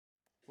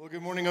Well,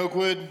 good morning,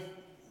 Oakwood.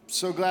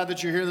 So glad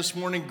that you're here this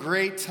morning.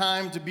 Great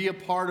time to be a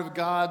part of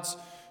God's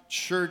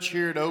church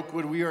here at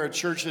Oakwood. We are a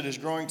church that is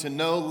growing to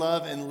know,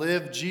 love, and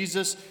live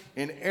Jesus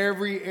in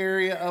every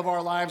area of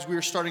our lives. We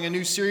are starting a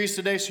new series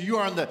today, so you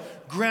are on the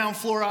ground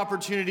floor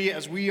opportunity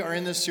as we are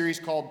in this series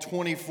called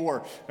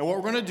 24. And what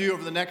we're going to do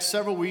over the next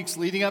several weeks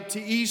leading up to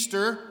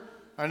Easter,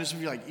 I know some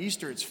of you are like,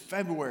 Easter, it's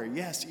February.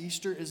 Yes,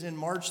 Easter is in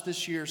March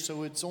this year,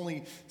 so it's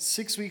only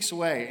 6 weeks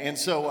away. And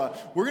so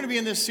we're going to be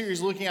in this series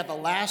looking at the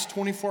last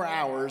 24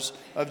 hours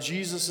of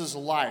Jesus'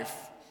 life.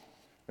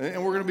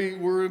 And we're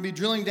going to be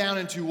drilling down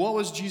into what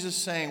was Jesus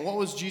saying, what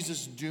was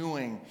Jesus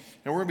doing,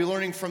 and we're going to be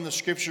learning from the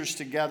scriptures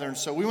together. And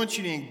so we want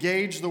you to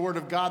engage the Word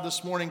of God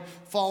this morning.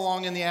 Follow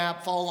along in the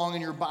app, follow along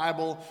in your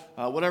Bible,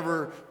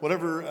 whatever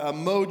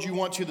mode you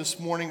want to this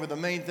morning. But the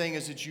main thing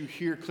is that you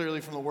hear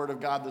clearly from the Word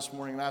of God this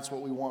morning. That's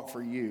what we want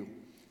for you.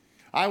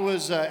 I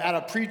was at a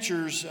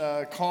preacher's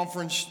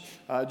conference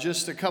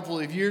just a couple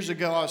of years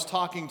ago. I was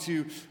talking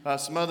to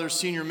some other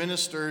senior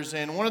ministers,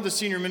 and one of the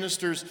senior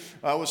ministers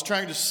was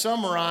trying to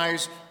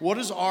summarize what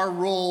is our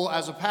role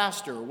as a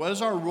pastor? What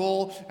is our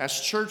role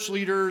as church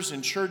leaders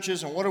in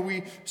churches, and what are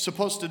we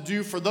supposed to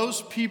do for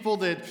those people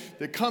that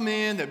come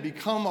in, that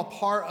become a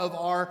part of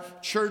our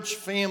church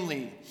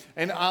family?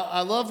 And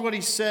I loved what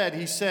he said.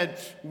 He said,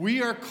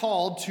 we are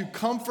called to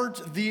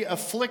comfort the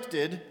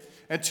afflicted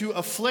and to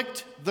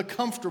afflict the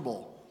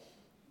comfortable.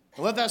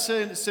 Now let that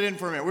sit in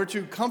for a minute. We're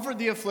to comfort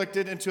the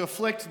afflicted and to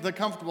afflict the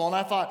comfortable. And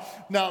I thought,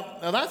 now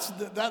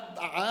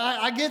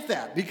I get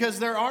that, because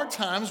there are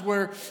times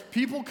where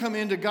people come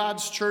into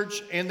God's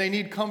church and they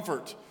need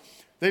comfort.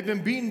 They've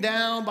been beaten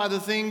down by the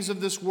things of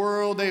this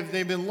world.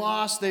 They've been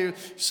lost. They're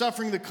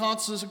suffering the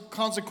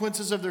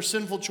consequences of their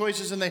sinful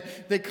choices. And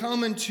they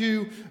come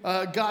into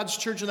God's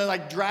church and they're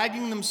like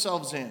dragging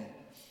themselves in.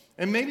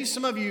 And maybe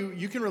some of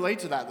you can relate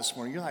to that this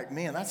morning. You're like,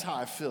 man, that's how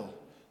I feel.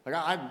 Like,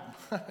 I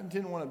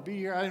didn't want to be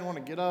here. I didn't want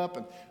to get up.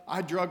 And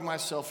I drug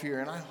myself here.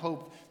 And I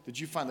hope that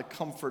you find the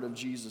comfort of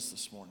Jesus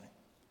this morning.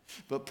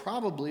 But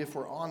probably, if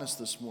we're honest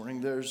this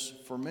morning, there's,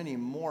 for many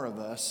more of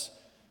us,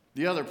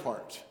 the other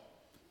part,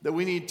 that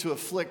we need to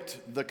afflict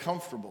the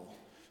comfortable.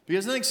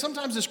 Because I think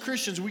sometimes as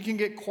Christians, we can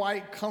get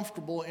quite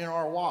comfortable in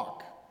our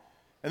walk.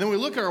 And then we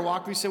look at our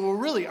walk, we say, well,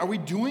 really, are we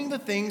doing the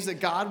things that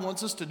God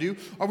wants us to do?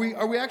 Are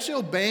we actually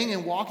obeying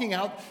and walking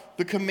out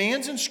the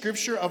commands in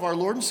Scripture of our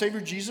Lord and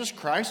Savior Jesus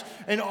Christ?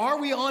 And are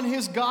we on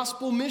His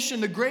gospel mission,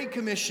 the Great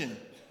Commission,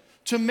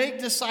 to make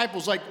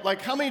disciples?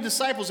 Like how many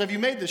disciples have you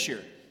made this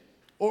year?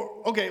 Or,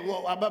 okay,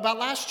 well, about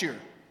last year?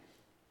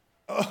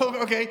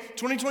 Okay,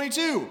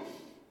 2022.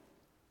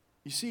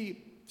 You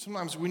see,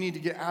 sometimes we need to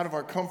get out of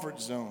our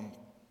comfort zone.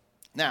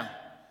 Now,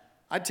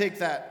 I take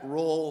that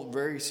role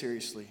very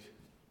seriously.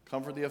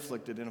 Comfort the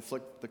afflicted and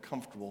afflict the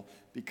comfortable,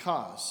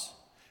 because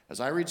as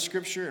I read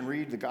Scripture and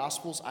read the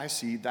Gospels, I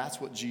see that's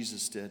what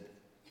Jesus did.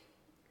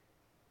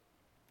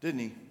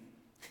 Didn't he?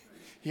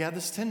 He had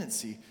this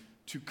tendency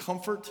to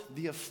comfort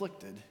the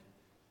afflicted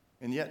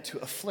and yet to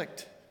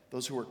afflict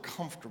those who were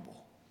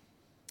comfortable.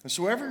 And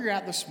so wherever you're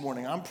at this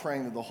morning, I'm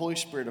praying that the Holy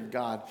Spirit of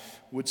God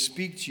would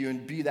speak to you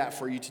and be that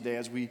for you today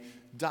as we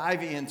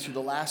dive into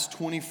the last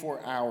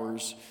 24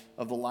 hours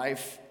of the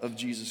life of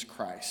Jesus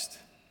Christ.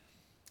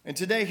 And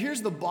today,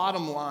 here's the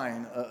bottom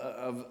line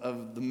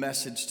of the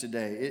message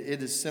today.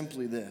 It is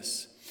simply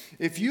this.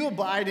 If you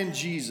abide in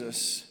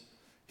Jesus,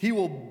 He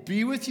will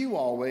be with you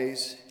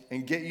always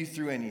and get you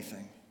through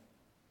anything.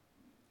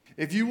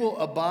 If you will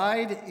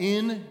abide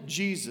in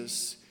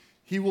Jesus,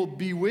 He will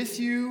be with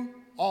you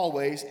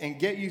always and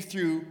get you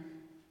through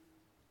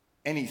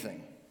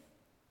anything.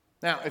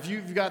 Now, if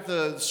you've got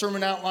the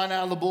sermon outline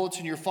out of the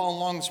bulletin, you're following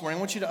along this morning, I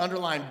want you to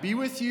underline, be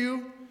with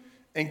you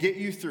and get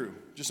you through.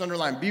 Just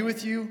underline, be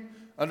with you.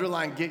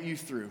 Underline, get you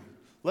through.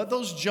 Let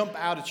those jump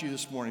out at you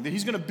this morning, that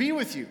He's going to be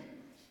with you.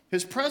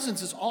 His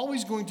presence is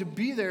always going to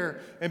be there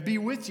and be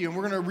with you. And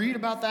we're going to read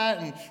about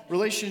that in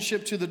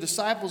relationship to the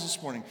disciples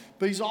this morning.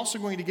 But He's also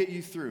going to get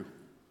you through.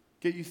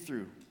 Get you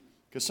through.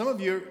 Because some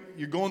of you,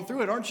 you're going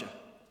through it, aren't you?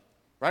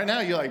 Right now,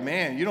 you're like,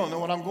 man, you don't know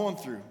what I'm going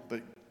through.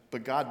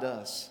 But God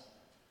does.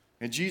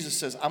 And Jesus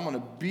says, I'm going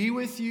to be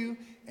with you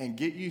and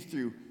get you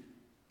through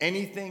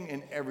anything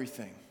and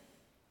everything.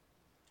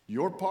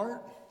 Your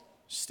part,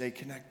 stay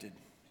connected.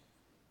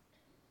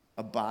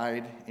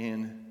 Abide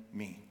in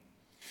me.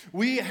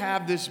 We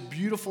have this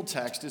beautiful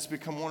text. It's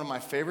become one of my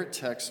favorite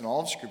texts in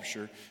all of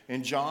Scripture,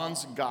 in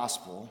John's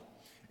Gospel.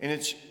 And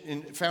it's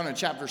found in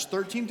chapters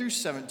 13 through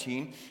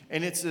 17.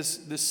 And it's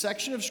this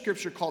section of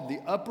Scripture called the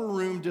Upper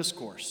Room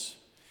Discourse.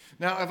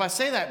 Now, if I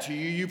say that to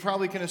you, you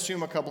probably can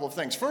assume a couple of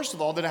things. First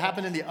of all, that it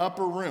happened in the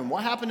upper room.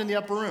 What happened in the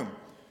upper room?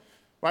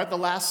 Right, the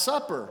Last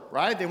Supper,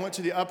 right? They went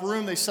to the upper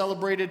room. They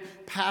celebrated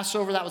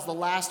Passover. That was the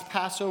last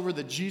Passover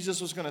that Jesus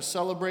was going to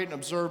celebrate and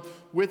observe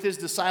with His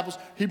disciples.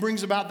 He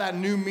brings about that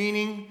new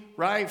meaning,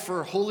 right,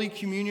 for Holy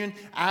Communion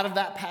out of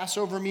that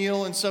Passover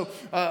meal. And so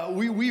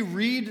we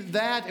read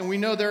that and we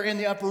know they're in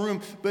the upper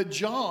room. But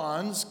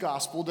John's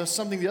Gospel does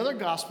something the other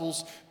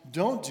Gospels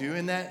don't do,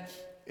 in that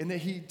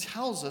he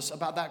tells us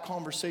about that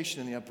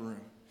conversation in the upper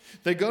room.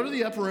 They go to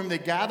the upper room, they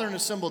gather and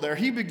assemble there.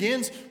 He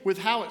begins with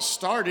how it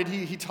started.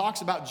 He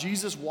talks about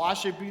Jesus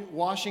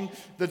washing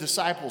the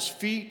disciples'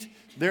 feet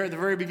there at the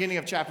very beginning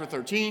of chapter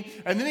 13.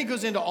 And then he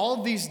goes into all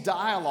of these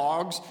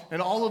dialogues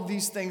and all of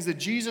these things that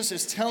Jesus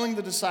is telling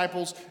the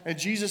disciples and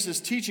Jesus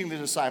is teaching the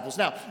disciples.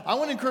 Now, I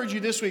want to encourage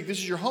you this week, this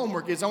is your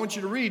homework, is I want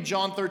you to read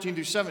John 13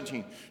 through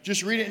 17.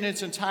 Just read it in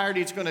its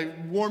entirety. It's going to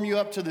warm you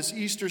up to this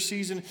Easter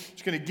season.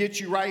 It's going to get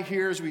you right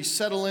here as we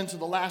settle into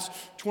the last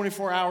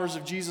 24 hours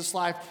of Jesus'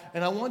 life.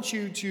 And I want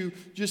you to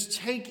just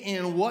take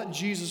in what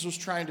Jesus was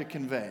trying to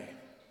convey.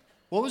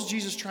 What was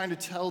Jesus trying to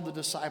tell the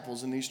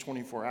disciples in these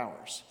 24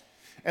 hours?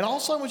 And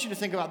also I want you to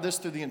think about this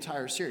through the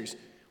entire series.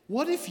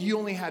 What if you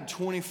only had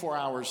 24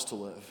 hours to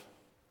live?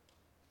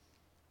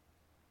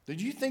 Did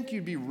you think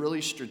you'd be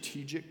really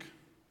strategic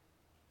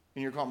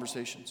in your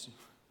conversations?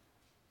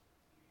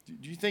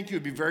 Do you think you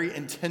would be very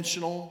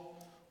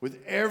intentional with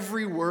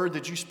every word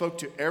that you spoke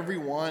to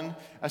everyone,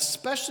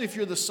 especially if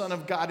you're the Son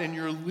of God and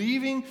you're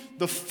leaving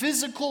the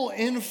physical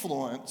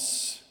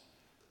influence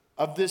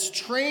of this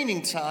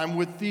training time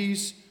with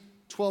these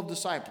 12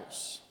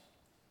 disciples?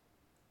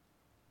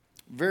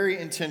 Very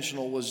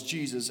intentional was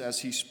Jesus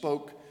as he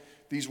spoke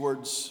these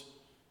words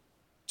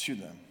to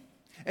them.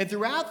 And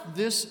throughout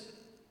this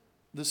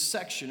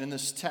section in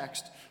this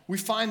text, we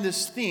find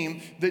this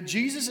theme that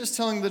Jesus is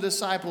telling the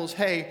disciples,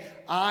 hey,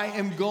 I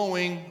am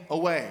going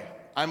away.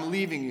 I'm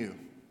leaving you.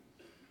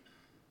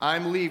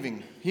 I'm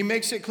leaving. He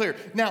makes it clear.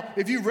 Now,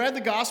 if you've read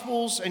the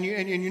Gospels and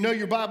you know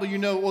your Bible, you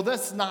know, well,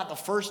 that's not the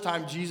first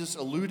time Jesus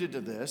alluded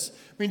to this.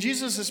 I mean,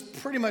 Jesus has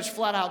pretty much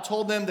flat out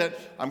told them that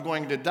I'm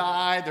going to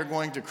die, they're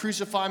going to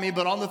crucify me,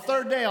 but on the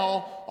third day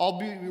I'll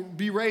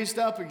be raised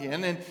up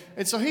again.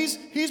 And so he's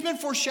been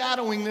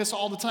foreshadowing this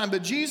all the time,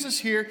 but Jesus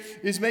here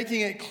is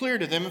making it clear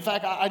to them. In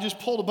fact, I just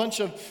pulled a bunch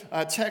of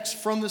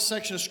texts from this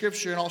section of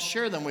Scripture, and I'll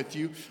share them with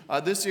you.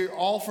 This is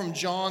all from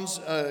John's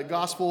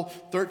Gospel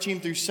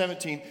 13 through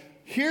 17.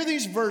 Hear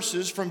these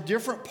verses from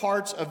different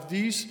parts of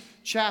these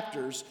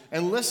chapters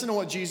and listen to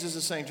what Jesus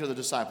is saying to the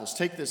disciples.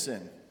 Take this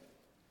in.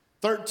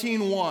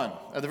 13:1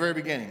 at the very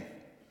beginning.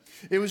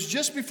 It was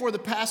just before the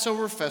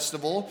Passover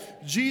festival.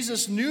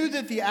 Jesus knew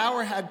that the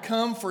hour had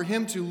come for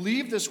him to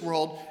leave this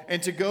world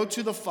and to go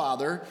to the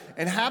Father.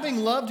 And having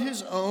loved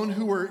his own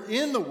who were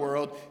in the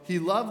world, he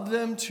loved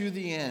them to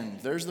the end.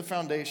 There's the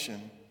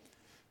foundation.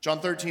 John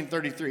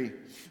 13:33.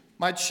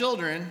 My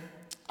children,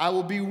 I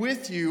will be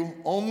with you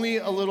only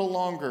a little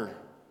longer.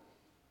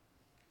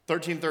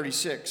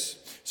 13:36.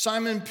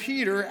 Simon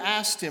Peter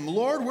asked him,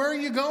 Lord, where are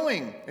you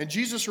going? And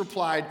Jesus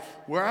replied,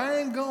 where I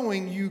am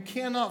going, you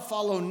cannot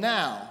follow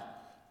now,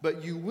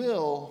 but you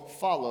will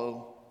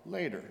follow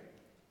later.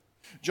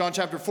 John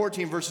chapter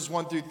 14, verses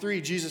 1 through 3,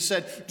 Jesus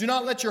said, do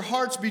not let your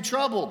hearts be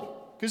troubled.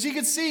 Because he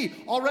could see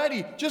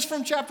already, just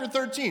from chapter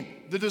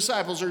 13, the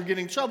disciples are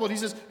getting troubled. He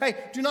says, hey,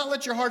 do not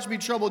let your hearts be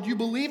troubled. You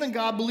believe in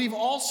God, believe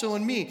also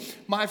in me.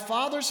 My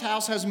Father's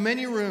house has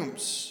many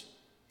rooms.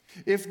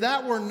 If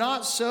that were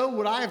not so,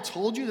 would I have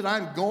told you that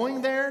I'm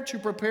going there to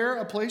prepare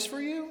a place for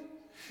you?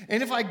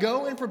 And if I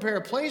go and prepare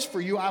a place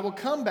for you, I will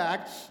come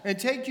back and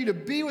take you to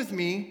be with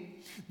me,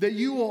 that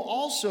you will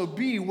also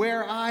be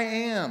where I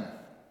am.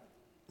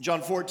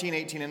 John 14,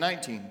 18, and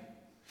 19.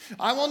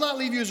 I will not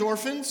leave you as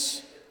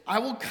orphans. I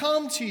will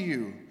come to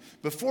you.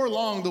 Before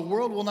long, the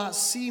world will not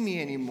see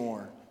me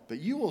anymore, but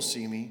you will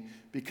see me.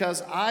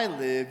 Because I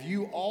live,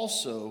 you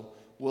also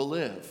will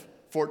live.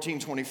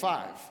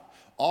 14:25.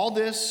 All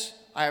this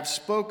I have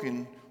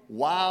spoken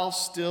while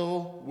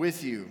still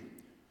with you.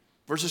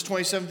 Verses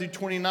 27 through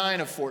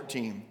 29 of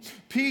 14.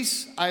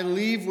 Peace I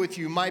leave with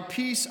you. My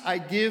peace I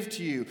give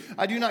to you.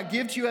 I do not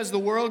give to you as the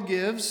world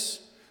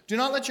gives. Do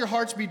not let your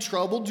hearts be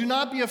troubled. Do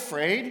not be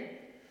afraid.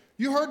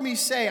 You heard me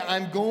say,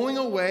 I'm going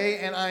away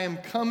and I am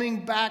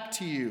coming back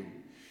to you.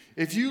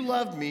 If you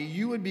loved me,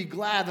 you would be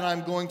glad that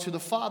I'm going to the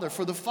Father,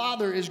 for the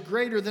Father is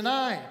greater than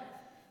I.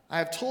 I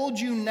have told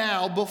you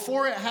now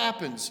before it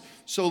happens,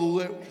 so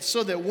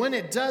that when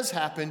it does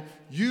happen,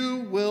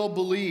 you will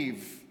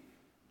believe.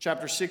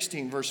 Chapter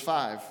 16, verse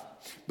 5.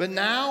 But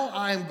now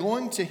I am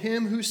going to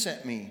him who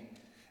sent me,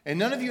 and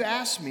none of you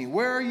asked me,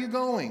 where are you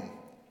going?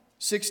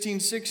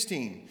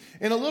 16:16.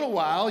 In a little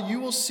while you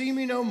will see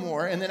me no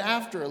more, and then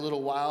after a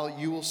little while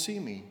you will see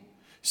me.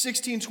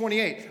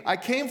 16:28. I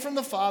came from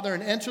the Father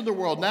and entered the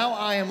world. Now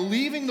I am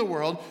leaving the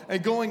world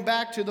and going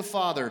back to the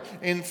Father.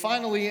 And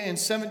finally in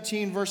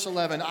 17 verse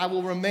 11, I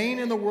will remain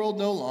in the world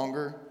no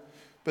longer,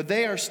 but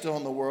they are still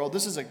in the world.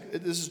 This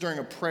is during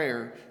a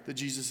prayer that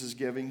Jesus is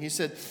giving. He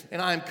said,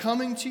 and I am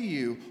coming to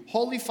you.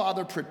 Holy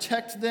Father,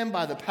 protect them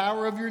by the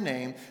power of your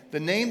name,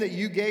 the name that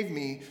you gave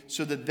me,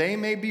 so that they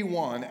may be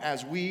one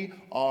as we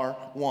are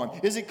one.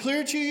 Is it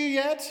clear to you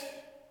yet?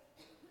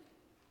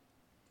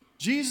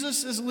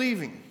 Jesus is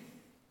leaving.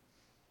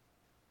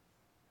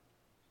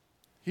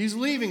 He's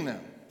leaving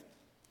them.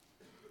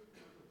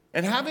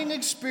 And having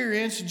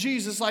experienced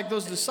Jesus like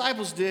those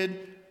disciples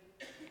did,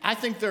 I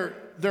think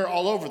they're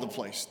all over the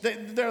place.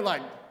 They're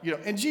like,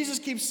 and Jesus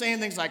keeps saying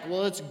things like,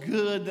 well, it's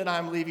good that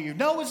I'm leaving you.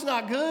 No, it's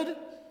not good.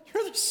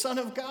 You're the Son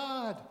of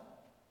God.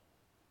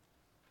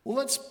 Well,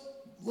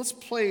 let's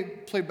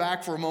play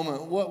back for a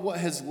moment what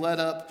has led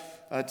up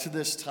to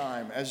this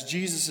time as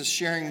Jesus is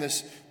sharing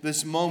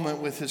this moment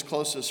with his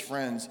closest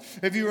friends.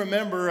 If you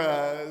remember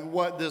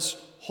what this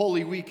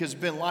Holy Week has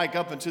been like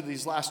up until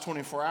these last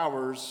 24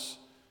 hours,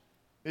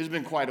 it's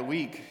been quite a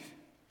week.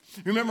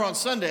 Remember on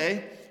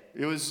Sunday,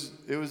 it was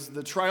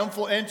the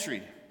triumphal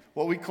entry,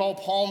 what we call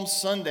Palm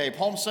Sunday.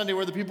 Palm Sunday,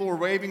 where the people were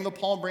waving the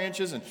palm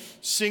branches and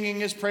singing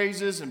his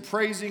praises and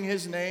praising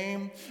his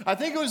name. I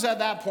think it was at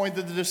that point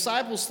that the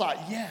disciples thought,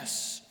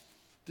 yes,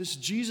 this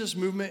Jesus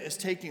movement is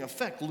taking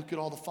effect. Look at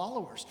all the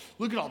followers.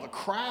 Look at all the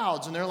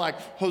crowds. And they're like,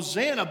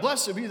 Hosanna,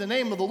 blessed be the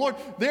name of the Lord.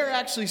 They're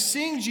actually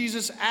seeing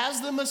Jesus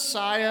as the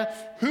Messiah,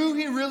 who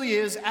he really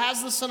is,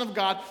 as the Son of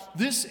God.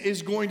 This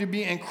is going to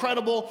be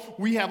incredible.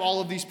 We have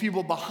all of these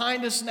people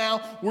behind us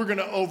now. We're going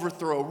to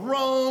overthrow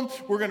Rome.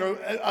 We're going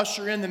to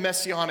usher in the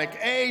Messianic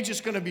age.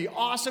 It's going to be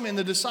awesome. And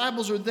the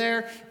disciples are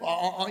there,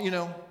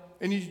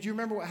 And do you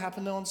remember what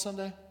happened though on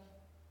Sunday?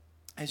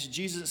 It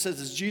says,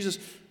 as Jesus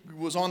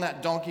was on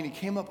that donkey and he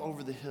came up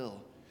over the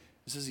hill,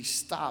 it says he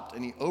stopped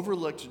and he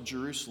overlooked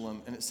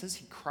Jerusalem, and it says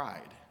he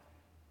cried.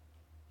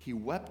 He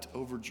wept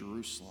over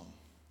Jerusalem.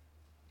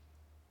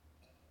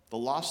 The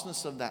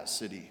lostness of that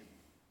city,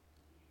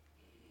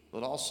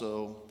 but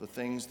also the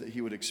things that he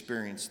would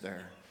experience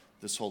there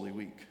this Holy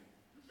Week.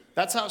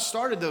 That's how it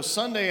started though,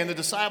 Sunday, and the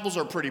disciples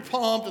are pretty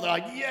pumped, and they're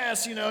like,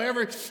 yes,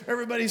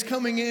 everybody's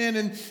coming in,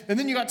 and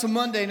then you got to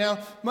Monday. Now,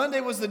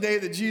 Monday was the day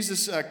that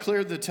Jesus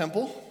cleared the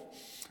temple,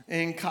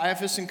 and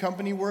Caiaphas and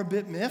company were a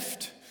bit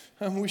miffed,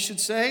 we should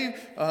say.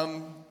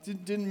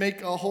 Didn't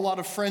make a whole lot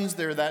of friends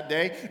there that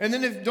day. And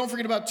then don't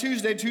forget about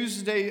Tuesday.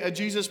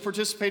 Jesus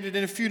participated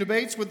in a few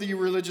debates with the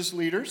religious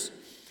leaders.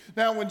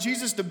 Now, when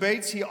Jesus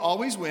debates, he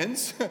always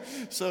wins.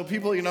 So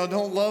people,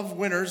 don't love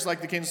winners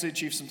like the Kansas City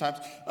Chiefs sometimes.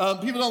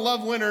 People don't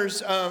love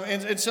winners,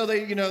 and so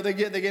they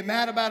get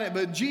mad about it.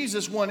 But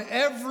Jesus won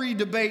every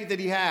debate that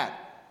he had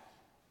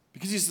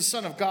because he's the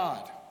Son of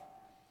God.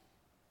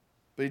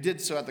 But he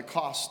did so at the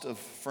cost of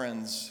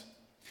friends.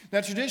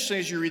 Now, traditionally,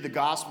 as you read the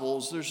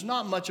Gospels, there's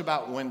not much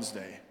about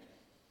Wednesday.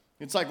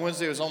 It's like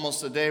Wednesday was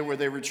almost a day where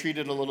they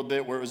retreated a little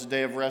bit, where it was a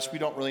day of rest. We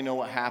don't really know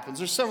what happens.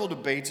 There's several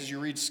debates as you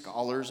read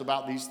scholars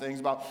about these things,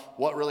 about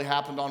what really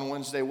happened on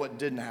Wednesday, what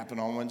didn't happen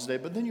on Wednesday.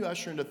 But then you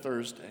usher into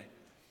Thursday,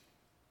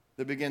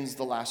 that begins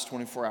the last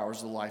 24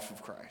 hours of the life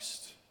of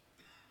Christ,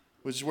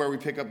 which is where we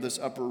pick up this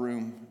upper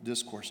room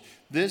discourse.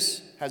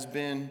 This has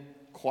been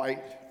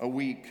quite a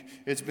week.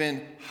 It's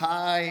been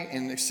high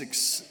in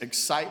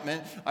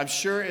excitement. I'm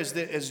sure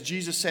as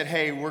Jesus said,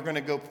 hey, we're going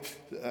to go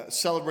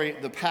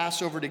celebrate the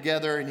Passover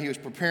together, and he was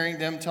preparing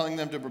them, telling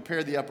them to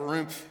prepare the upper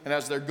room. And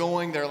as they're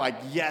going, they're like,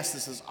 yes,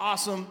 this is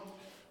awesome.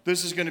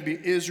 This is going to be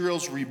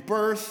Israel's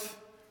rebirth,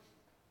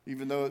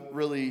 even though it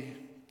really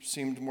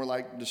seemed more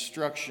like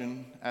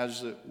destruction,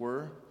 as it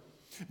were.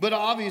 But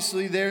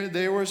obviously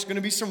there was going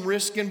to be some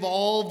risk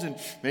involved and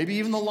maybe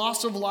even the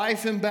loss of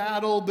life in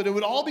battle, but it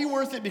would all be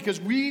worth it because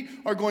we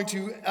are going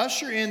to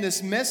usher in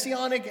this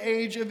messianic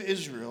age of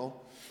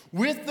Israel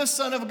with the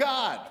Son of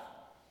God.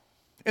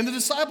 And the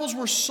disciples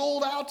were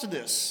sold out to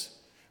this.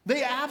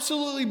 They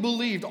absolutely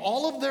believed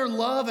all of their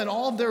love and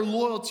all of their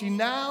loyalty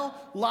now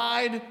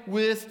lied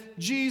with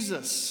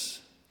Jesus.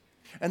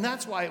 And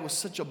that's why it was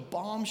such a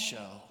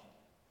bombshell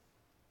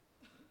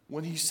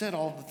when he said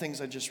all of the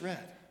things I just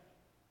read.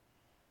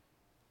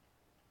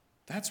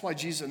 That's why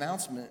Jesus'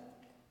 announcement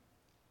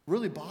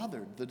really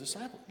bothered the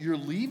disciples. You're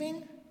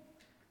leaving?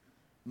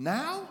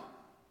 Now?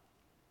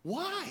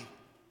 Why?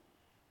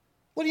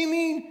 What do you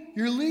mean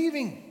you're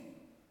leaving?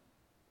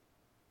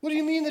 What do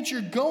you mean that you're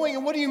going?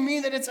 And what do you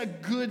mean that it's a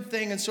good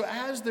thing? And so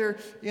as they're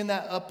in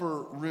that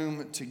upper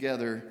room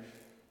together,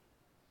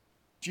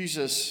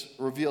 Jesus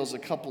reveals a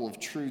couple of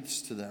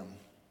truths to them.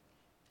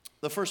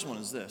 The first one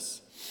is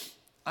this: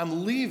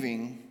 I'm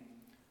leaving,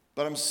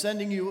 but I'm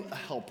sending you a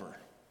helper.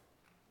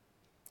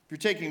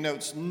 If you're taking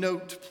notes,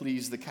 note,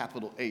 please, the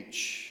capital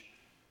H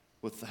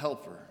with the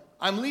helper.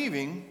 I'm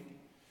leaving,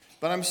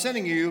 but I'm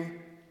sending you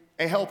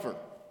a helper.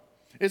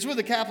 It's with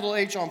a capital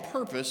H on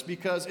purpose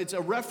because it's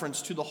a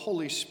reference to the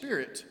Holy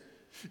Spirit.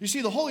 You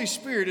see, the Holy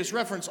Spirit is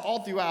referenced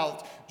all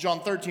throughout John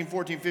 13,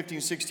 14,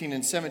 15, 16,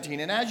 and 17.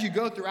 And as you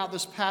go throughout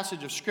this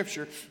passage of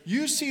Scripture,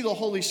 you see the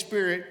Holy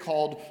Spirit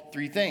called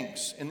three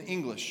things in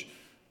English.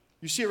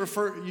 You see it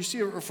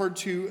referred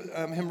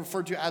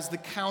to as the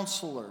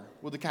Counselor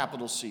with a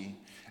capital C,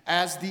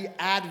 as the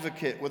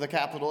Advocate with a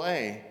capital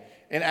A,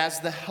 and as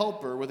the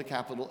Helper with a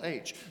capital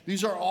H.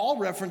 These are all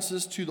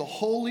references to the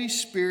Holy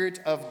Spirit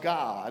of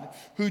God,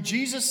 who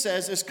Jesus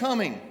says is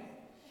coming.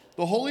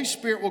 The Holy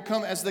Spirit will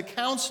come as the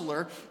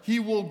Counselor. He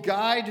will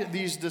guide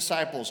these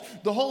disciples.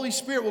 The Holy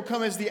Spirit will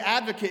come as the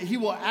Advocate. He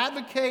will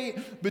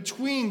advocate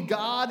between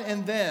God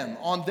and them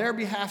on their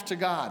behalf to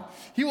God.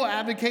 He will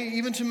advocate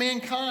even to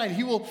mankind.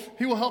 He will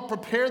help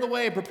prepare the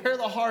way, prepare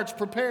the hearts,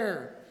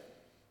 prepare.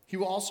 He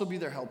will also be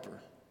their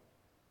helper.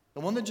 The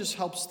one that just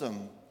helps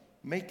them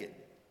make it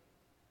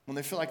when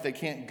they feel like they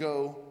can't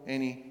go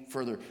any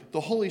further.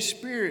 The Holy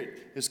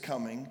Spirit is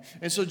coming.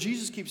 And so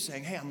Jesus keeps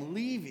saying, hey, I'm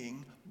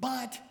leaving,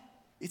 but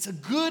It's a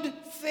good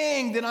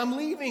thing that I'm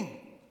leaving.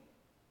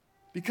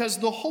 Because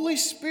the Holy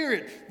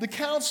Spirit, the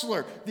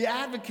counselor, the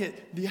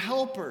advocate, the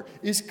helper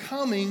is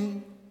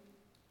coming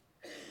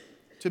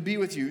to be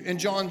with you. In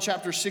John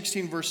chapter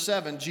 16, verse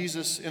 7,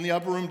 Jesus in the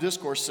upper room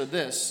discourse said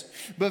this,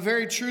 "But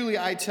very truly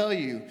I tell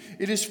you,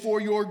 it is for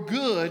your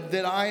good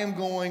that I am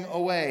going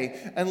away.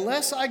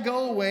 Unless I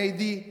go away,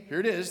 here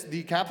it is,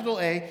 the capital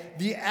A,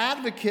 the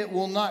advocate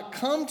will not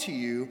come to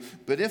you,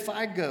 but if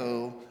I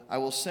go, I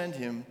will send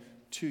him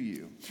to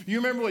you." You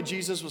remember what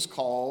Jesus was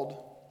called?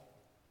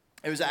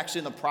 It was actually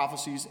in the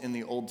prophecies in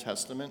the Old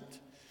Testament.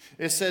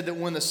 It said that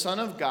when the Son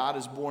of God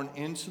is born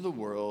into the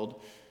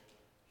world,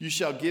 you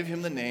shall give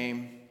him the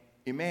name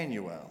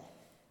Emmanuel.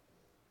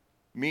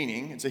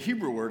 Meaning, it's a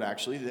Hebrew word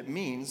actually, that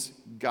means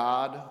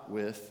God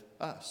with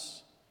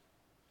us.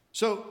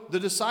 So the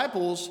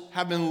disciples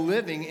have been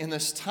living in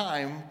this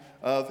time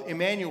of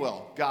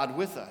Emmanuel, God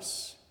with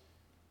us.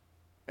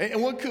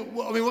 And what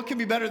could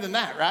be better than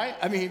that, right?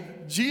 I mean,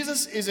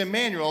 Jesus is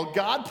Emmanuel,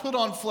 God put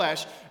on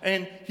flesh,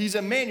 and he's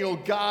Emmanuel,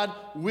 God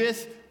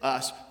with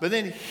us. But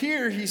then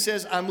here he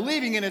says, I'm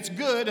leaving and it's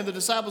good. And the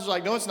disciples are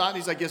like, no, it's not. And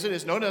he's like, yes, it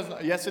is. No, it's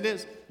not. Yes, it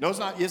is. No, it's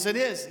not. Yes, it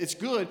is. It's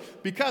good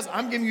because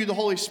I'm giving you the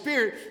Holy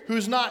Spirit,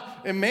 who's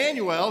not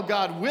Emmanuel,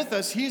 God with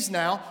us. He's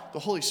now the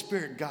Holy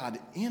Spirit, God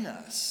in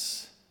us.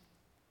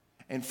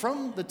 And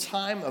from the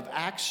time of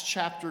Acts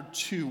chapter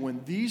 2,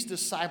 when these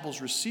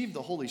disciples received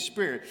the Holy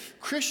Spirit,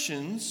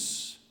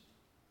 Christians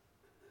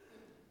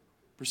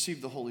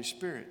receive the Holy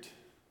Spirit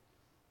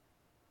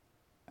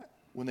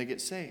when they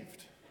get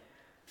saved.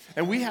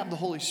 And we have the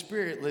Holy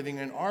Spirit living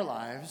in our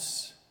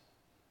lives.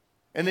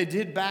 And they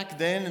did back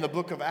then in the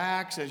book of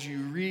Acts, as you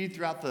read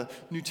throughout the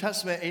New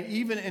Testament, and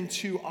even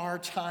into our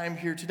time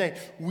here today.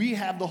 We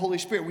have the Holy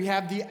Spirit. We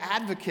have the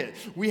advocate.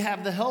 We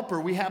have the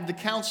helper. We have the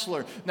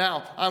counselor.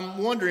 Now, I'm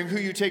wondering who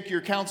you take your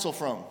counsel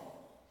from.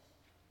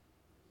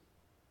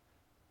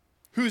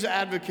 Who's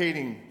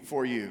advocating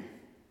for you?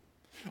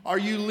 Are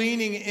you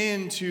leaning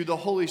into the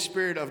Holy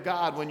Spirit of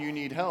God when you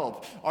need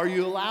help? Are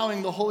you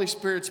allowing the Holy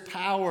Spirit's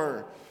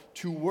power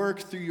to work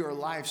through your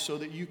life so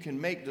that you can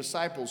make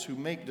disciples who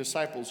make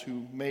disciples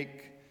who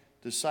make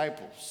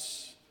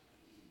disciples?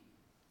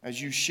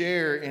 As you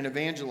share and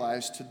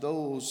evangelize to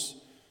those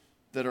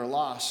that are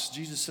lost,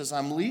 Jesus says,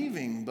 I'm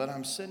leaving, but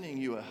I'm sending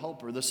you a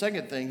helper. The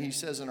second thing he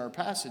says in our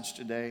passage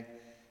today,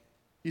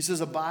 he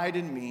says, abide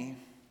in me,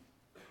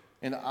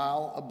 and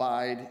I'll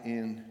abide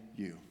in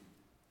you.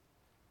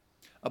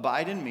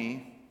 Abide in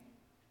me,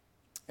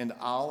 and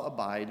I'll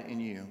abide in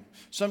you.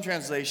 Some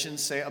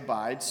translations say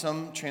abide,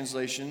 some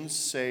translations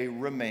say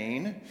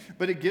remain,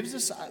 but it gives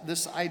us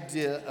this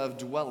idea of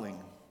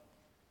dwelling.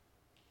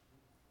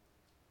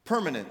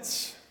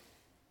 Permanence.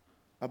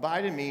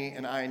 Abide in me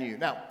and I in you.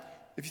 Now,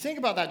 if you think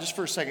about that just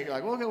for a second, you're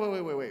like,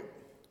 okay, wait.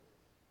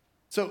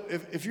 So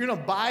if you're going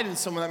to abide in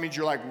someone, that means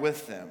you're like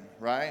with them,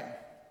 right?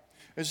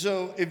 And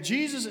so if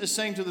Jesus is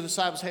saying to the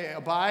disciples, hey,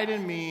 abide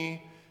in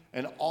me,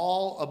 and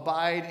I'll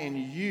abide in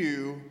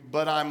you,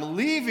 but I'm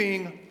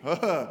leaving.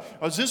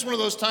 Is this one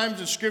of those times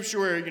in Scripture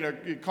where,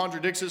 it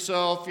contradicts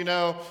itself,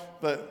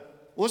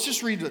 But let's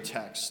just read the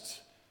text.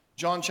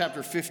 John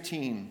chapter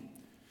 15.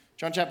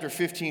 John chapter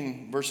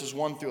 15, verses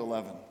 1 through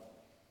 11.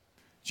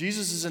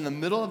 Jesus is in the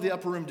middle of the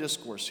upper room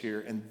discourse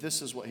here, and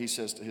this is what he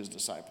says to his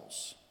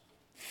disciples.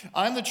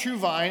 I'm the true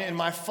vine, and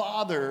my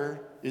Father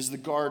is the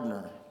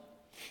gardener.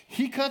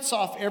 He cuts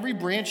off every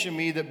branch in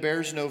me that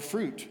bears no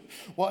fruit,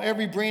 while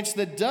every branch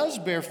that does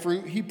bear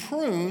fruit, he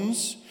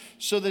prunes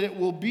so that it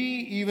will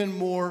be even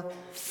more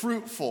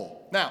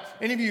fruitful. Now,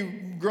 any of you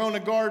grown a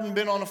garden,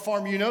 been on a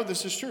farm, you know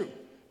this is true.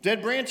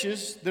 Dead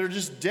branches that are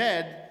just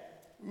dead,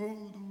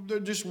 they're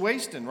just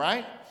wasting,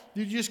 right?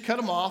 You just cut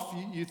them off,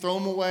 you throw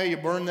them away, you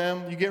burn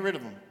them, you get rid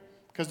of them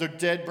because they're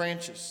dead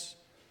branches.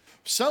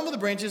 Some of the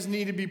branches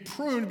need to be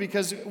pruned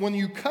because when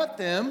you cut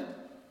them,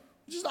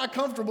 it's just not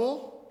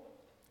comfortable.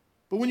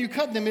 But when you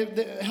cut them,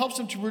 it helps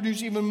them to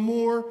produce even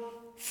more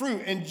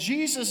fruit. And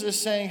Jesus is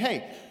saying,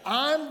 hey,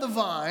 I'm the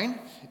vine,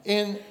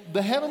 and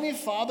the Heavenly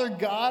Father,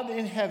 God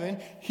in heaven,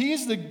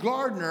 He's the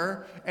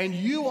gardener, and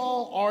you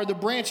all are the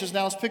branches.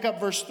 Now let's pick up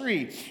verse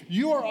 3.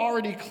 You are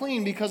already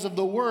clean because of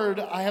the word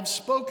I have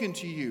spoken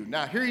to you.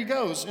 Now here he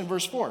goes in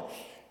verse 4.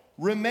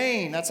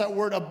 Remain, that's that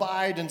word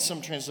abide in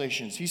some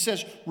translations. He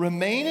says,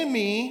 remain in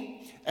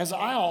me as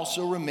I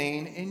also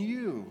remain in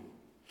you.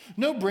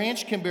 No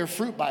branch can bear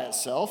fruit by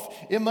itself.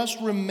 It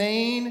must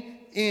remain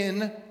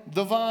in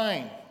the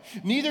vine.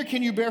 Neither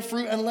can you bear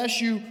fruit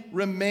unless you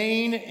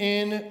remain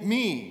in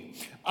me.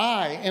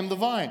 I am the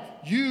vine.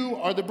 You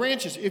are the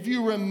branches. If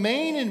you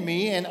remain in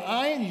me and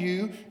I in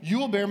you, you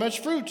will bear much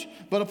fruit.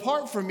 But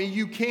apart from me,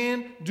 you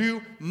can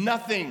do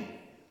nothing.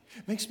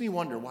 It makes me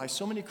wonder why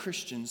so many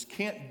Christians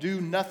can't do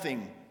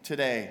nothing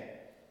today.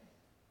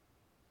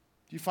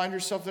 Do you find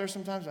yourself there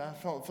sometimes? I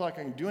don't feel like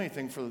I can do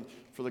anything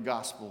for the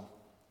gospel.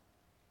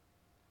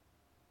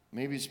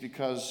 Maybe it's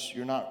because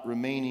you're not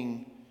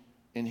remaining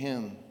in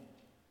Him.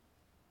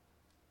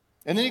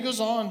 And then he goes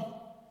on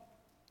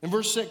In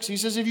verse 6, he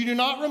says, if you do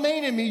not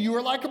remain in me, you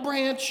are like a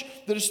branch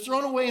that is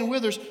thrown away and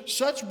withers.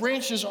 Such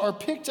branches are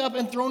picked up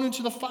and thrown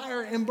into the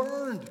fire and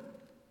burned.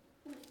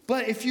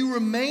 But if you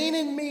remain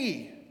in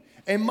me,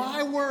 and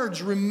my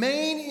words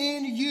remain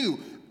in you,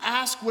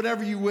 ask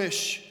whatever you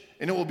wish,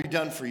 and it will be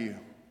done for you.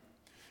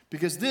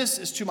 Because this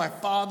is to my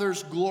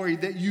Father's glory,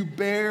 that you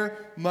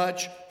bear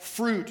much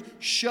fruit,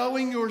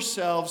 showing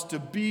yourselves to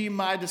be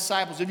my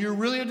disciples. If you're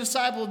really a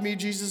disciple of me,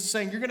 Jesus is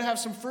saying, you're going to have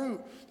some fruit.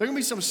 There's going to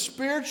be some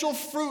spiritual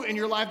fruit in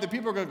your life that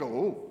people are going to go,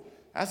 oh,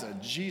 that's a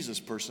Jesus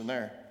person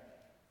there.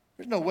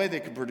 There's no way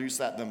they could produce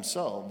that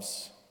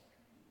themselves.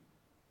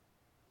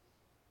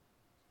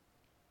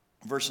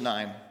 Verse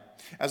 9.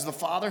 As the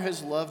Father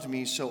has loved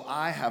me, so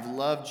I have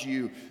loved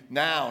you.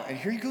 Now, and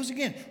here he goes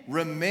again,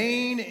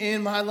 remain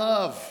in my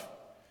love.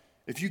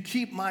 If you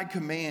keep my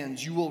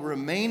commands, you will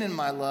remain in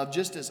my love,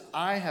 just as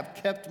I have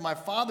kept my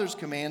Father's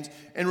commands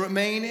and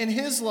remain in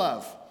his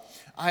love.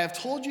 I have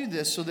told you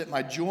this so that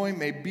my joy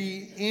may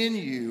be in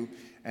you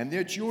and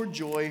that your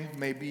joy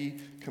may be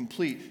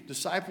complete.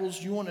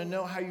 Disciples, you want to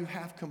know how you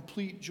have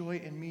complete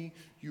joy in me?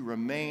 You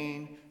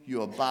remain,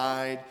 you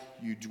abide,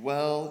 you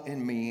dwell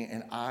in me,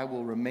 and I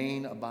will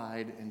remain,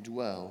 abide, and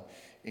dwell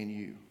in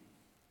you.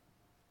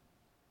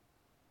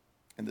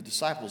 And the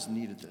disciples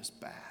needed this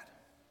bad.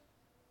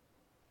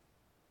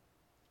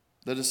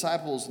 The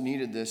disciples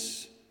needed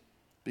this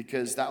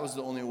because that was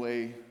the only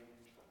way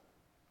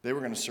they were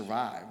going to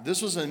survive.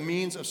 This was a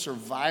means of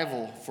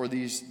survival for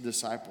these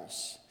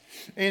disciples.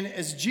 And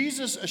as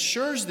Jesus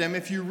assures them,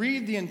 if you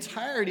read the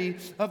entirety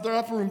of their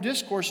upper room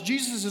discourse,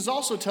 Jesus is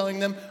also telling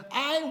them,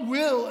 I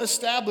will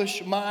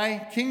establish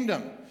my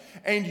kingdom.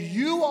 And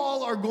you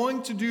all are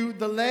going to do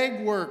the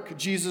legwork,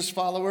 Jesus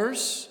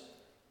followers.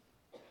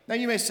 Now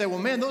you may say, well,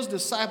 man, those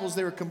disciples,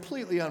 they were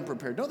completely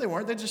unprepared. No, they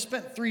weren't. They just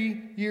spent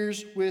 3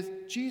 years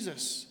with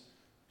Jesus.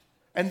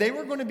 And they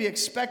were going to be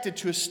expected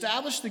to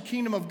establish the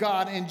kingdom of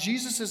God in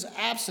Jesus'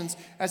 absence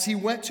as he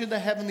went to the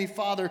heavenly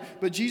Father.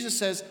 But Jesus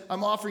says,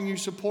 I'm offering you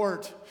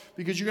support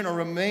because you're going to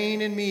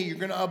remain in me. You're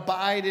going to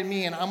abide in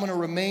me, and I'm going to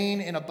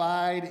remain and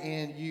abide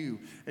in you.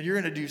 And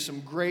you're going to do some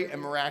great and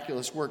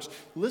miraculous works.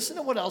 Listen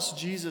to what else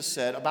Jesus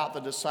said about the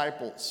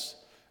disciples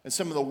and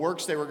some of the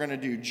works they were going to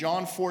do.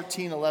 John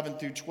 14, 11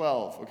 through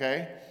 12,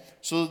 okay?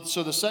 So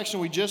the section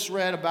we just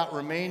read about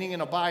remaining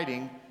and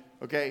abiding,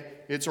 okay,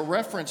 it's a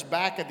reference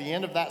back at the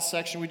end of that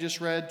section we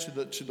just read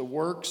to the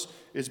works.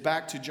 Is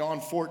back to John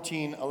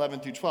 14,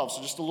 11 through 12.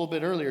 So just a little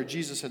bit earlier,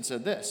 Jesus had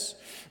said this.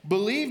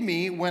 Believe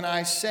me when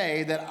I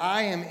say that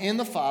I am in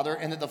the Father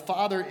and that the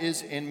Father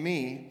is in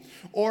me,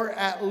 or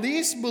at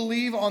least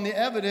believe on the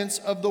evidence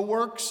of the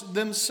works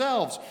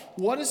themselves.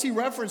 What is he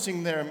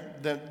referencing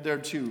there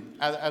to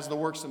as the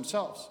works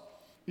themselves?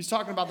 He's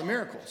talking about the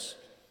miracles.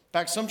 In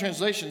fact, some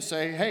translations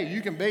say, hey,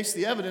 you can base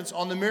the evidence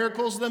on the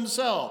miracles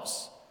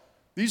themselves.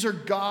 These are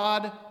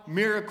God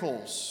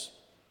miracles.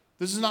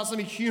 This is not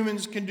something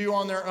humans can do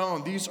on their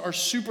own. These are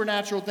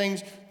supernatural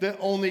things that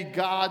only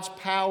God's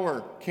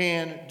power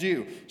can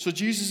do. So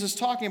Jesus is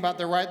talking about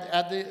that right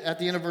at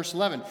the end of verse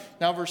 11.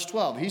 Now verse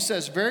 12, he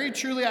says, very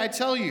truly I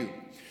tell you,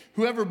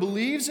 whoever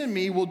believes in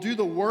me will do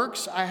the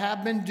works I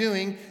have been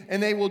doing,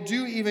 and they will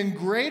do even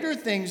greater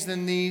things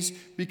than these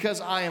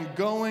because I am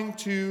going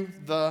to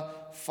the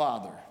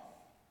Father.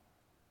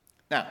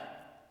 Now,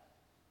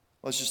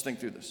 let's just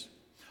think through this.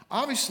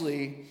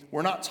 Obviously,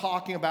 we're not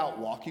talking about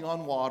walking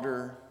on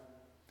water,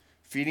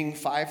 feeding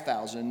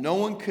 5,000. No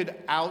one could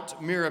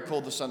out-miracle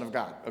the Son of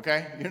God,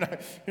 okay? You're not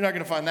going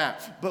to find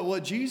that. But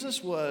what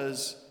Jesus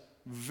was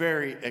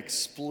very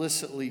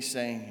explicitly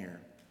saying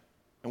here,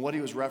 and what he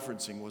was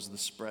referencing, was the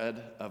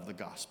spread of the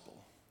gospel.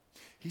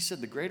 He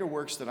said, the greater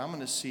works that I'm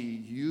going to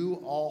see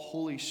you all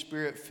Holy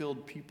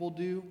Spirit-filled people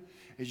do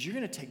is you're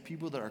going to take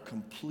people that are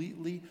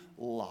completely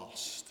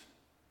lost,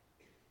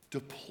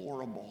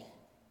 deplorable,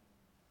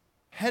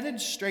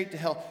 headed straight to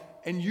hell,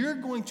 and you're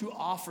going to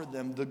offer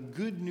them the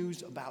good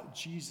news about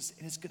Jesus,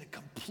 and it's going to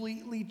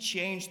completely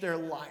change their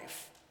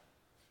life.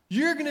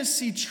 You're going to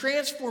see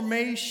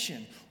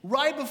transformation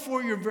right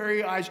before your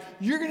very eyes.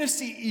 You're going to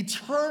see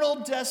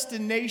eternal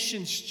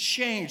destinations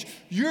change.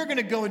 You're going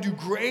to go and do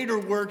greater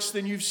works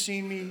than you've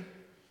seen me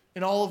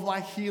in all of my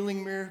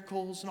healing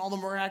miracles and all the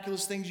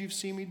miraculous things you've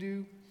seen me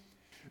do.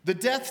 The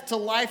death to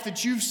life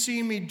that you've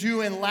seen me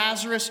do in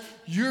Lazarus,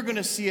 you're going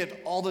to see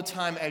it all the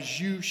time as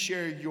you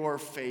share your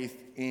faith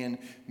in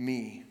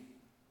me.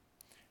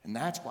 And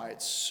that's why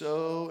it's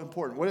so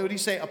important. What would he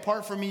say?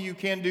 Apart from me, you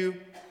can do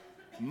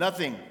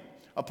nothing.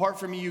 Apart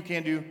from me, you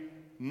can do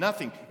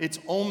nothing. It's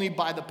only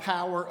by the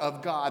power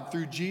of God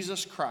through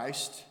Jesus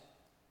Christ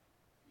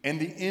and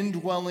the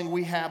indwelling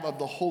we have of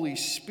the Holy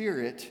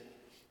Spirit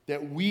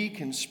that we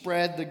can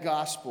spread the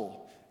gospel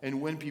and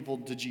win people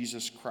to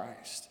Jesus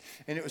Christ.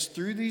 And it was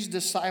through these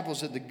disciples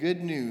that the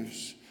good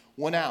news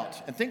went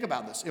out. And think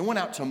about this. It went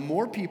out to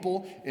more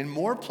people in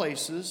more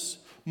places,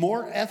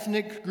 more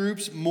ethnic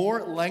groups,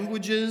 more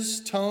languages,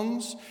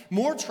 tongues,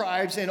 more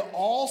tribes, and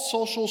all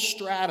social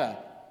strata.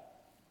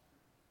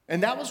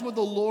 And that was what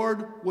the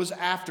Lord was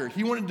after.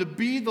 He wanted to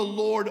be the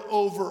Lord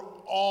over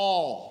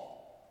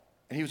all.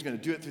 And he was going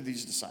to do it through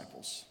these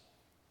disciples.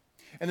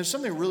 And there's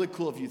something really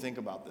cool if you think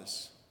about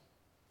this.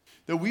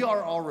 That we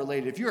are all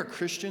related. If you're a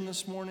Christian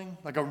this morning,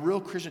 like a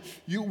real Christian,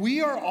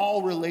 we are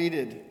all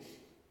related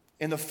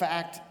in the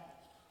fact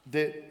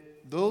that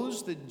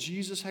those that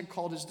Jesus had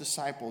called his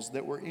disciples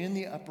that were in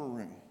the upper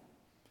room,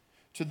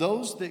 to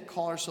those that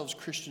call ourselves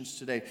Christians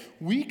today,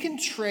 we can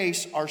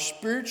trace our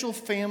spiritual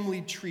family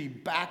tree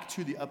back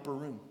to the upper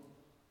room.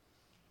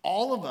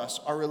 All of us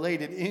are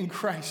related in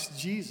Christ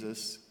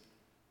Jesus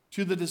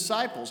to the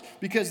disciples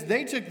because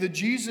they took the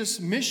Jesus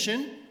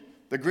mission,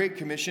 the Great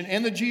Commission,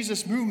 and the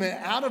Jesus movement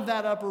out of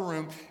that upper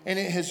room, and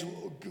it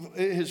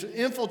has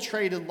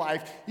infiltrated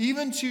life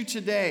even to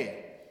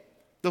today.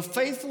 The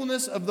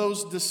faithfulness of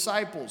those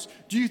disciples.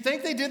 Do you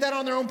think they did that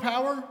on their own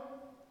power?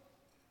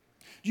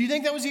 Do you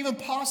think that was even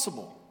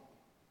possible?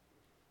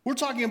 We're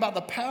talking about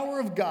the power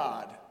of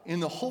God in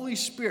the Holy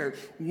Spirit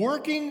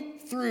working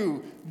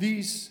through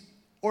these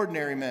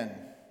ordinary men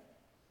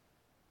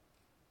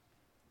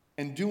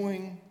and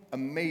doing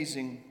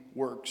amazing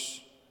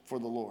works for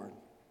the Lord.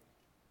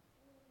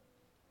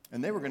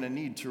 And they were going to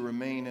need to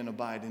remain and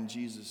abide in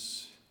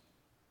Jesus,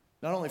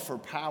 not only for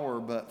power,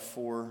 but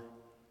for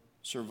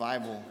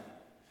survival.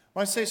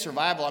 When I say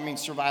survival, I mean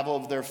survival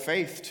of their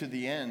faith to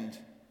the end.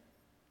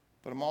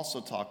 But I'm also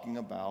talking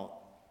about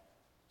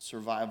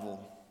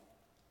survival,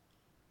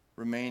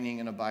 remaining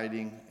and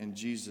abiding in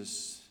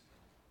Jesus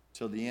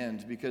till the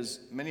end, because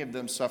many of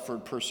them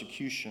suffered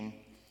persecution.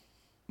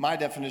 My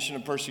definition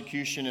of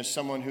persecution is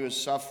someone who is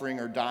suffering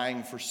or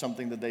dying for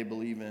something that they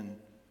believe in.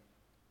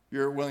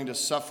 You're willing to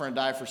suffer and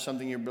die for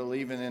something you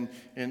believe in,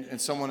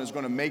 and someone is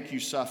going to make you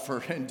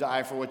suffer and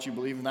die for what you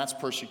believe in. That's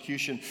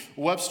persecution.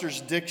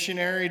 Webster's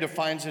dictionary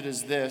defines it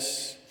as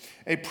this: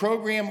 a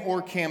program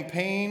or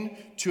campaign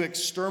to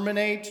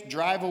exterminate,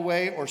 drive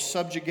away, or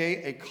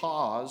subjugate a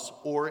cause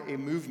or a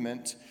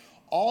movement.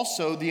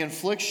 Also, the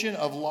infliction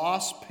of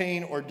loss,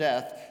 pain, or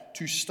death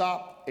to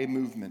stop a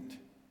movement.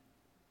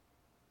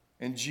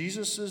 And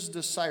Jesus'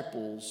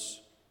 disciples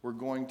were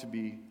going to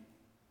be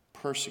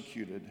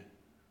persecuted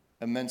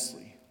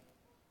immensely.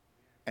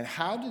 And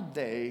how did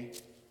they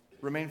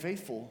remain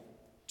faithful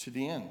to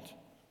the end?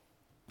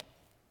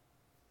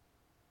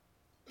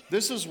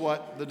 This is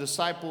what the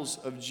disciples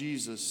of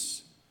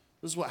Jesus,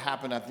 this is what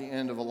happened at the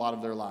end of a lot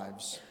of their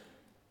lives.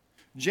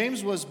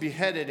 James was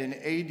beheaded in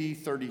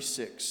AD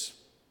 36.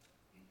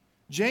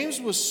 James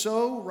was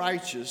so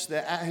righteous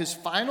that at his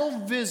final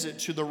visit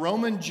to the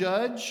Roman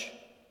judge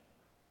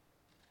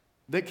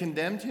that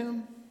condemned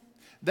him,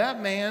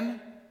 that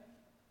man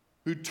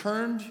who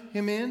turned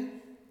him in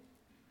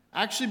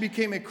actually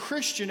became a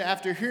Christian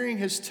after hearing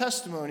his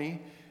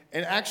testimony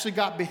and actually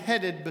got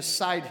beheaded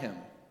beside him.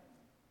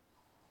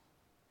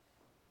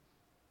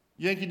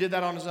 You think he did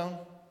that on his own?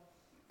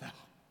 No.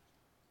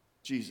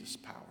 Jesus'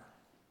 power.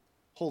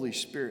 Holy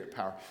Spirit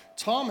power.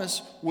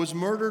 Thomas was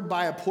murdered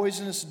by a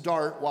poisonous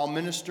dart while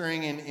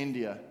ministering in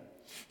India.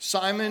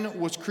 Simon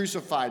was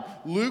crucified.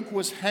 Luke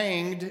was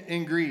hanged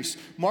in Greece.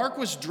 Mark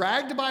was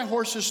dragged by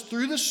horses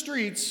through the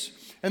streets,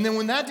 and then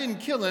when that didn't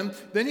kill him,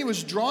 then he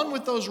was drawn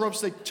with those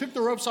ropes. They took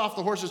the ropes off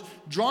the horses,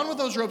 drawn with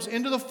those ropes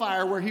into the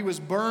fire where he was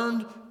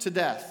burned to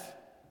death.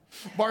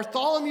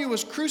 Bartholomew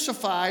was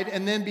crucified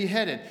and then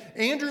beheaded.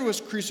 Andrew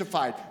was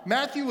crucified.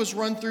 Matthew was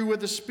run through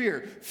with a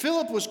spear.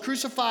 Philip was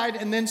crucified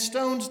and then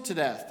stoned to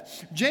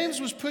death.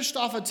 James was pushed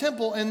off a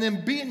temple and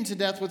then beaten to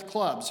death with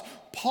clubs.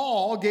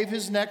 Paul gave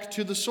his neck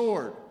to the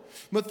sword.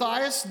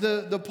 Matthias,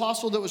 the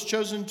apostle that was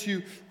chosen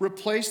to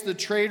replace the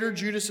traitor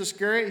Judas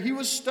Iscariot, he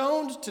was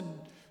stoned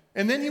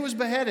and then he was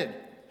beheaded.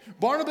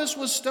 Barnabas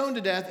was stoned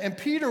to death, and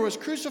Peter was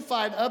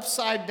crucified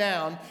upside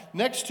down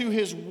next to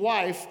his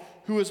wife,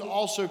 who was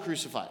also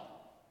crucified.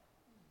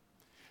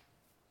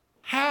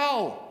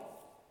 How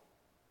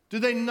do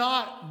they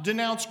not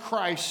denounce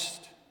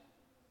Christ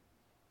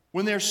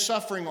when they're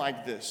suffering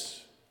like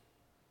this?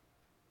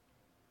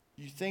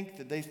 You think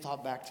that they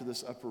thought back to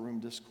this upper room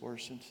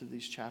discourse, into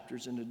these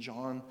chapters, into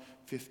John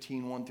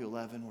 15, 1 through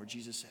 11, where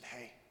Jesus said,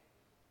 hey,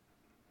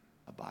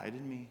 abide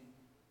in me,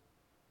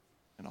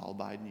 and I'll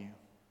abide in you.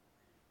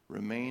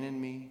 Remain in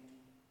me,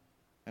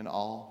 and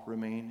I'll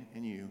remain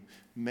in you.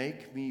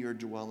 Make me your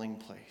dwelling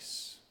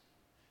place,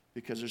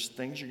 because there's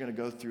things you're going to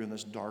go through in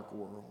this dark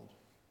world.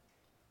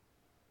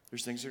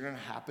 There's things that are going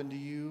to happen to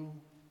you.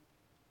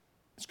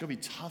 It's going to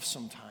be tough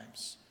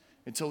sometimes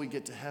until we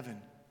get to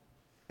heaven.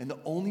 And the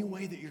only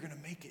way that you're going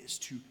to make it is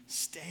to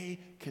stay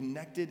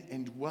connected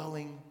and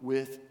dwelling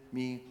with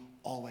me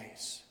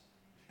always.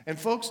 And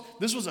folks,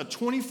 this was a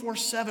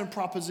 24/7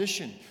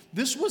 proposition.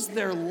 This was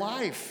their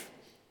life.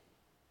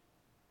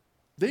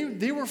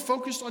 They were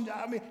focused on,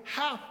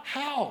 how?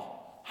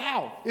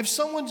 If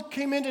someone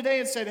came in today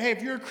and said, hey,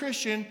 if you're a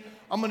Christian,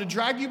 I'm going to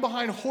drag you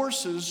behind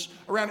horses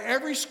around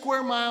every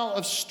square mile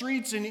of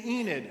streets in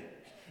Enid.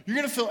 You're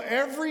going to feel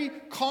every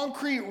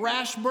concrete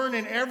rash burn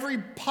and every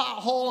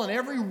pothole and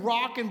every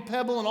rock and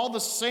pebble and all the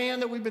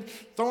sand that we've been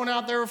throwing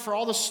out there for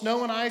all the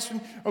snow and ice.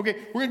 And, okay,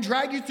 we're going to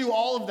drag you through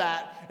all of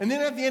that. And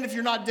then at the end, if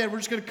you're not dead, we're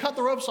just going to cut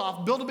the ropes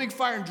off, build a big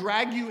fire, and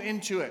drag you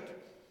into it.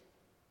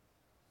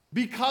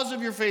 because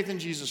of your faith in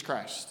Jesus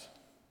Christ.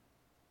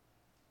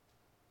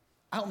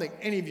 I don't think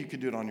any of you could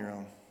do it on your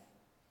own.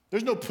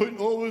 There's no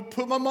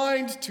put my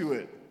mind to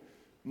it.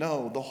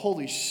 No, the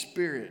Holy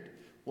Spirit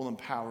will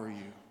empower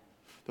you.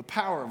 The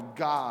power of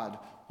God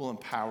will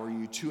empower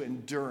you to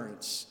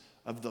endurance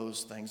of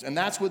those things. And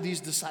that's what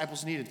these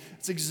disciples needed.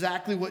 It's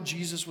exactly what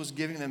Jesus was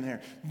giving them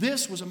there.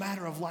 This was a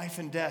matter of life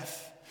and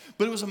death.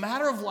 But it was a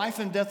matter of life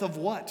and death of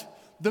what?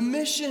 The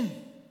mission.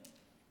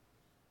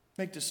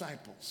 Make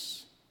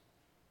disciples.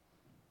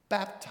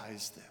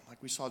 Baptize them,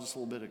 like we saw just a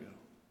little bit ago.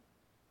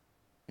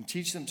 And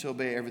teach them to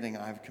obey everything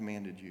I've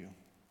commanded you.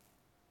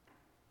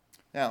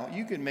 Now,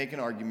 you can make an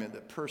argument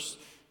that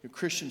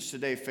Christians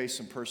today face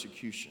some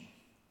persecution.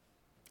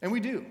 And we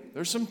do.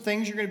 There's some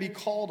things you're going to be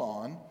called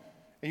on,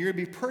 and you're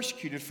going to be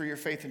persecuted for your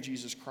faith in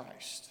Jesus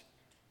Christ.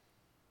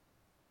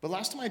 But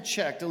last time I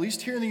checked, at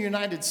least here in the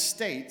United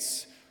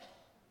States,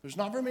 there's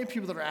not very many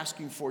people that are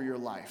asking for your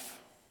life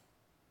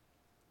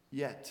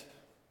yet.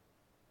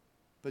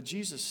 But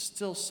Jesus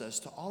still says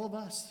to all of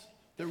us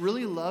that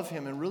really love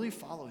him and really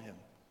follow him,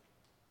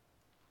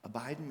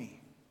 abide in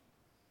me,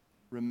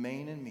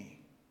 remain in me,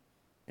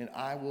 and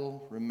I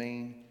will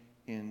remain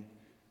in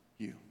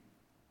you.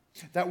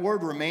 That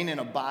word remain and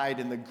abide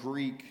in the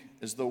Greek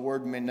is the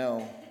word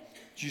meno.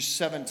 It's used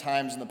 7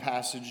 times in the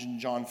passage in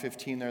John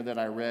 15 there that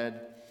I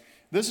read.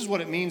 This is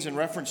what it means in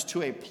reference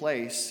to a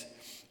place.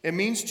 It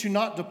means to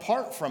not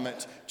depart from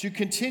it, to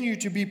continue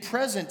to be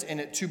present in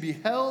it, to be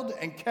held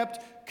and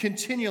kept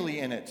continually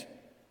in it.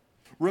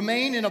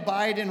 Remain and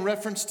abide in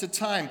reference to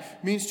time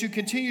means to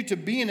continue to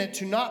be in it,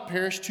 to not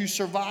perish, to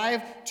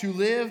survive, to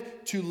live,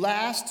 to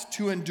last,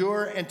 to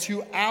endure, and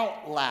to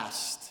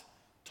outlast.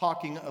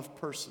 Talking of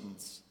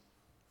persons.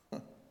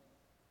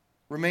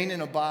 Remain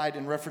and abide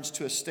in reference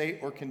to a state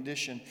or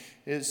condition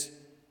is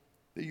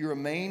that you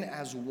remain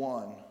as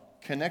one,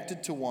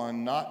 connected to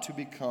one, not to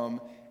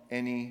become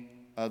any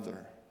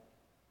other.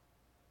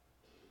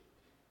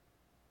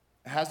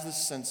 It has this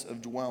sense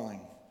of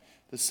dwelling,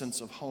 this sense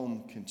of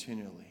home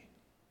continually.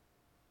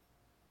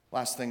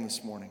 Last thing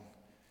this morning.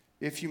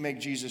 If you make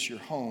Jesus your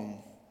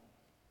home,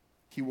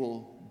 he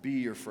will be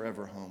your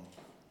forever home.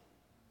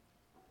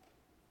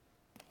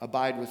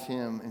 Abide with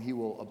him, and he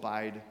will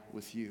abide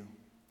with you.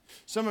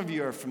 Some of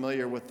you are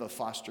familiar with the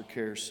foster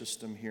care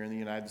system here in the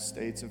United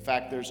States. In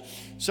fact, there's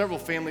several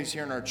families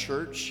here in our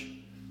church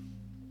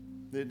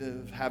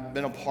that have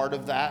been a part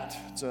of that.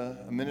 It's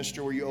a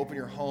ministry where you open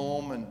your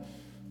home,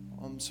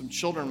 and some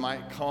children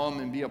might come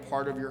and be a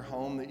part of your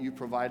home, that you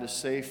provide a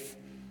safe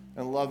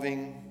and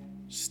loving,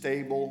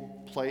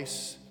 stable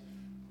place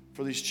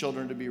for these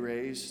children to be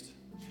raised.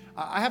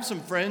 I have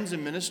some friends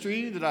in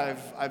ministry that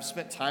I've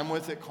spent time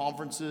with at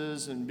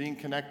conferences and being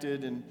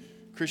connected in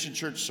Christian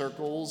church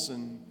circles,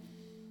 and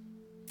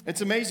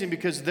it's amazing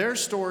because their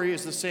story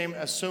is the same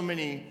as so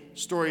many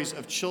stories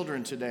of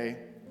children today.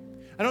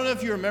 I don't know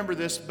if you remember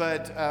this,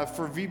 but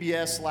for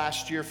VBS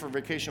last year for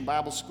Vacation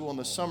Bible School in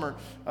the summer,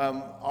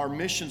 our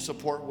mission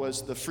support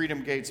was the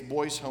Freedom Gates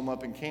Boys Home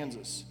up in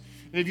Kansas.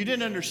 And if you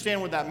didn't understand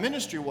what that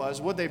ministry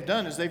was, what they've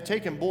done is they've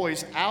taken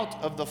boys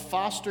out of the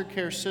foster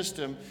care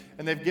system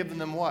and they've given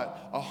them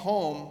what? A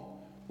home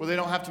where they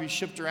don't have to be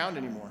shipped around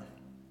anymore.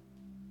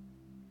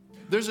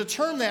 There's a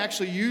term they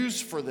actually use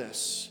for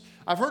this.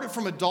 I've heard it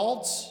from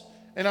adults,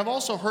 and I've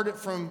also heard it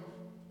from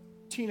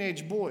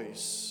teenage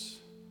boys.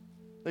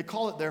 They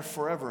call it their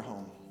forever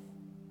home.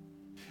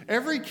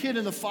 Every kid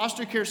in the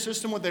foster care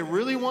system, what they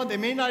really want, they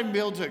may not even be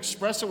able to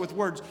express it with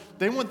words.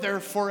 They want their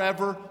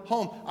forever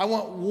home. I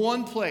want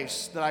one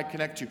place that I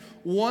connect to,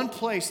 one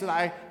place that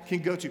I can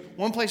go to,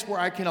 one place where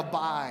I can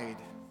abide,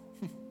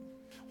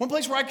 one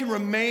place where I can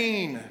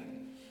remain.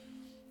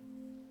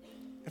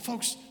 And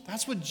folks,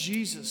 that's what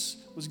Jesus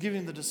was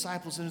giving the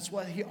disciples, and it's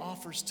what he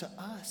offers to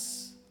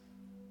us.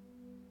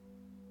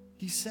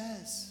 He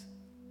says,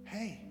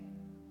 hey,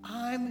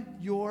 I'm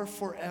your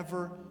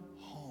forever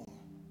home.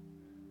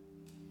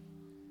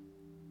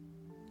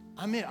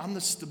 I'm the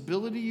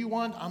stability you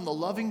want. I'm the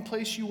loving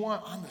place you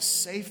want. I'm the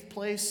safe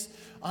place.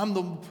 I'm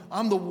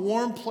the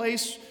warm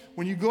place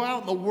when you go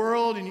out in the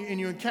world and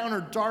you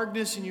encounter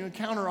darkness and you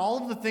encounter all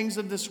of the things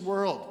of this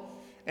world.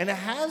 And it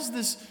has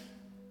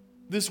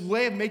this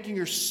way of making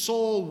your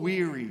soul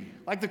weary.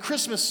 Like the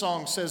Christmas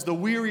song says, the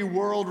weary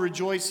world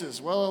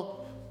rejoices.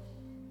 Well,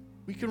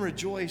 we can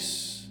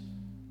rejoice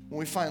when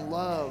we find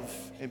love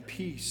and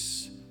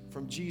peace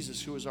from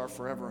Jesus, who is our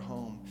forever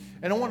home.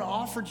 And I want to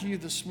offer to you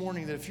this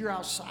morning that if you're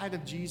outside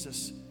of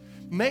Jesus,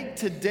 make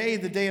today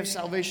the day of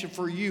salvation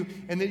for you,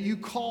 and that you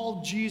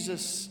call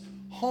Jesus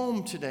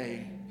home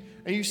today.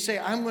 And you say,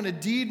 I'm going to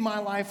deed my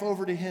life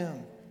over to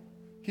him.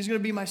 He's going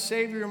to be my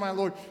Savior and my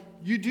Lord.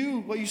 You do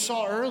what you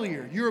saw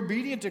earlier. You're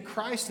obedient to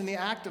Christ in the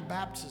act of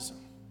baptism.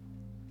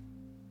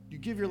 You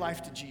give your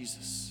life to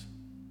Jesus.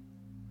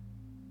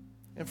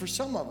 And for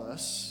some of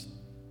us,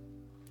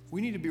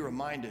 we need to be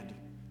reminded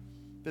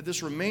that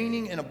this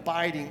remaining and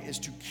abiding is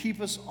to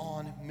keep us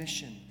on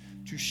mission,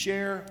 to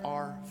share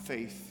our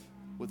faith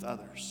with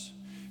others.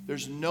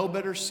 There's no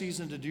better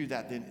season to do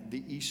that than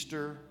the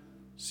Easter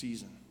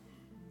season.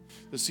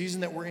 the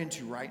season that we're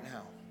into right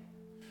now,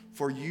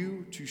 for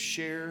you to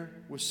share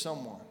with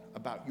someone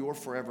about your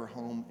forever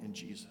home in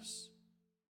Jesus.